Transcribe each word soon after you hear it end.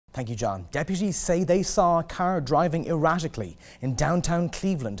Thank you, John. Deputies say they saw a car driving erratically in downtown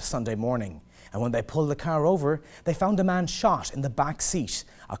Cleveland Sunday morning. And when they pulled the car over, they found a man shot in the back seat,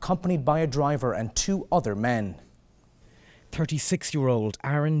 accompanied by a driver and 2 other men. 36-year-old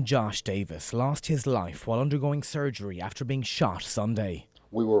Aaron Josh Davis lost his life while undergoing surgery after being shot Sunday.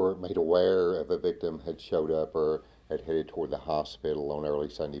 We were made aware of a victim had showed up or had headed toward the hospital on early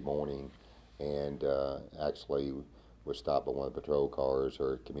Sunday morning, and actually was stopped by one of the patrol cars,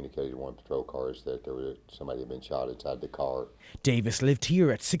 or communicated to one of the patrol cars that somebody had been shot inside the car. Davis lived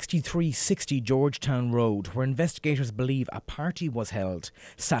here at 6360 Georgetown Road, where investigators believe a party was held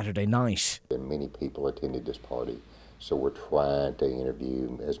Saturday night. And many people attended this party, so we're trying to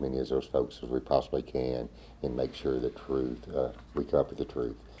interview as many of those folks as we possibly can and make sure the truth, we come up with the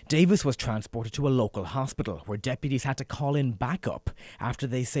truth. Davis was transported to a local hospital where deputies had to call in backup after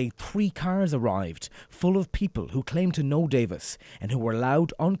they say 3 cars arrived full of people who claimed to know Davis and who were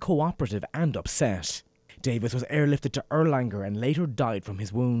loud, uncooperative and upset. Davis was airlifted to Erlanger and later died from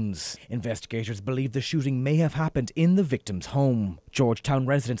his wounds. Investigators believe the shooting may have happened in the victim's home. Georgetown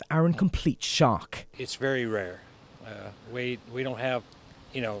residents are in complete shock. It's very rare. We don't have,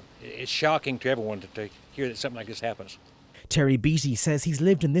 it's shocking to everyone to hear that something like this happens. Terry Beattie says he's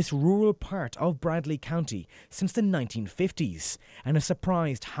lived in this rural part of Bradley County since the 1950s and is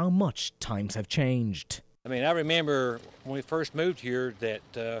surprised how much times have changed. I remember when we first moved here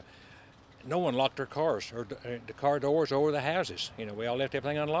that no one locked their cars or the car doors over the houses. We all left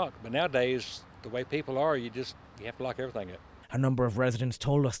everything unlocked. But nowadays, the way people are, you have to lock everything up. A number of residents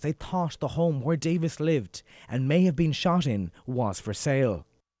told us they thought the home where Davis lived and may have been shot in was for sale.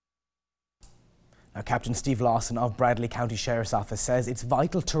 Now, Captain Steve Lawson of Bradley County Sheriff's Office says it's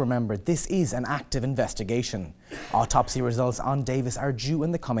vital to remember this is an active investigation. Autopsy results on Davis are due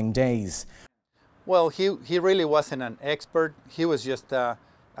in the coming days. Well, he really wasn't an expert. He was just a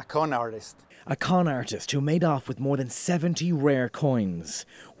con artist. A con artist who made off with more than 70 rare coins,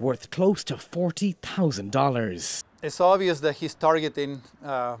 worth close to $40,000. It's obvious that he's targeting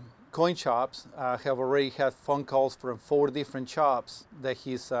coin shops. Have already had phone calls from 4 different shops that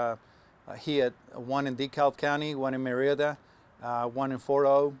he's hit, one in DeKalb County, one in Marietta, one in Fort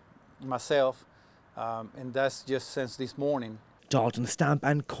O, myself, and that's just since this morning. Dalton Stamp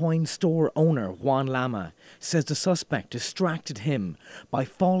and Coin Store owner Juan Lama says the suspect distracted him by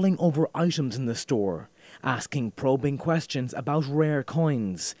falling over items in the store, asking probing questions about rare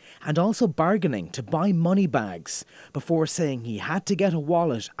coins, and also bargaining to buy money bags before saying he had to get a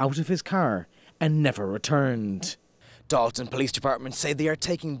wallet out of his car and never returned. Dalton Police Department say they are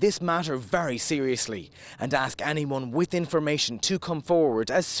taking this matter very seriously and ask anyone with information to come forward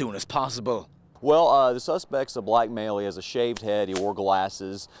as soon as possible. Well, the suspect's a black male. He has a shaved head. He wore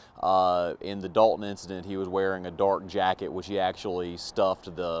glasses. In the Dalton incident, he was wearing a dark jacket, which he actually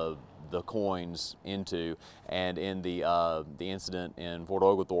stuffed the coins into. And in the incident in Fort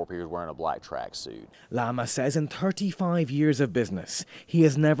Oglethorpe, he was wearing a black tracksuit. Lama says in 35 years of business, he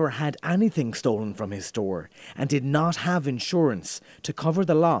has never had anything stolen from his store and did not have insurance to cover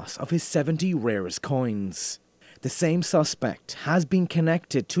the loss of his 70 rarest coins. The same suspect has been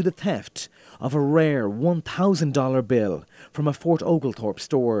connected to the theft of a rare $1,000 bill from a Fort Oglethorpe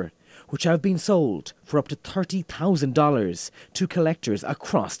store, which have been sold for up to $30,000 to collectors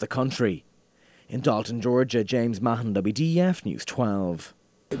across the country. In Dalton, Georgia, James Mahon, WDF News 12.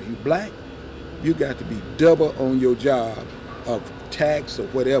 If you're black, you got to be double on your job of tax or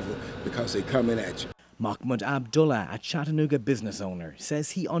whatever because they coming at you. Mahmoud Abdullah, a Chattanooga business owner,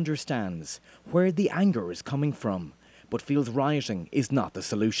 says he understands where the anger is coming from, but feels rioting is not the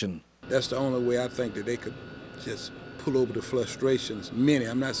solution. That's the only way I think that they could just pull over the frustrations. Many,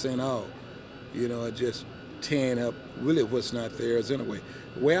 I'm not saying all, just tearing up really what's not theirs anyway.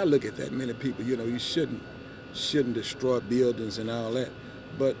 The way I look at that, many people, you shouldn't destroy buildings and all that.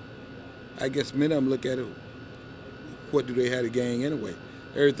 But I guess many of them look at it, what do they have to gain anyway?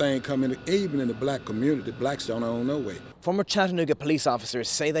 Everything coming, even in the black community, blacks don't own no way. Former Chattanooga police officers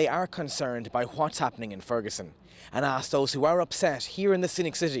say they are concerned by what's happening in Ferguson and ask those who are upset here in the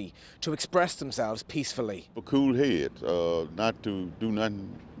Scenic City to express themselves peacefully. A cool head, not to do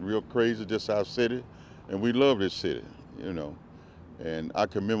nothing real crazy, just our city, and we love this city, And I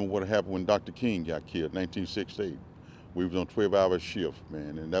can remember what happened when Dr. King got killed, 1968. We was on 12-hour shift,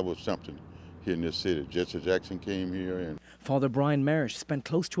 man, and that was something here in this city. Jesse Jackson came here. And Father Brian Merritt spent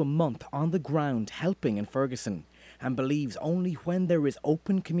close to a month on the ground helping in Ferguson and believes only when there is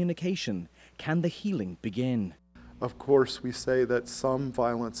open communication can the healing begin. Of course, we say that some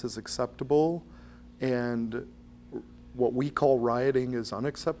violence is acceptable and what we call rioting is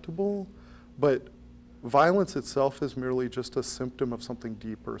unacceptable, but Violence itself is merely just a symptom of something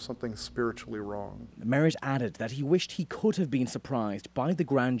deeper, something spiritually wrong. Merritt added that he wished he could have been surprised by the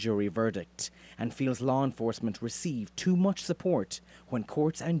grand jury verdict and feels law enforcement receive too much support when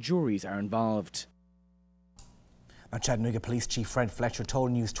courts and juries are involved. Now, Chattanooga Police Chief Fred Fletcher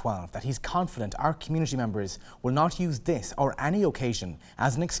told News 12 that he's confident our community members will not use this or any occasion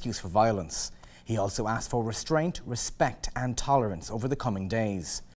as an excuse for violence. He also asked for restraint, respect and tolerance over the coming days.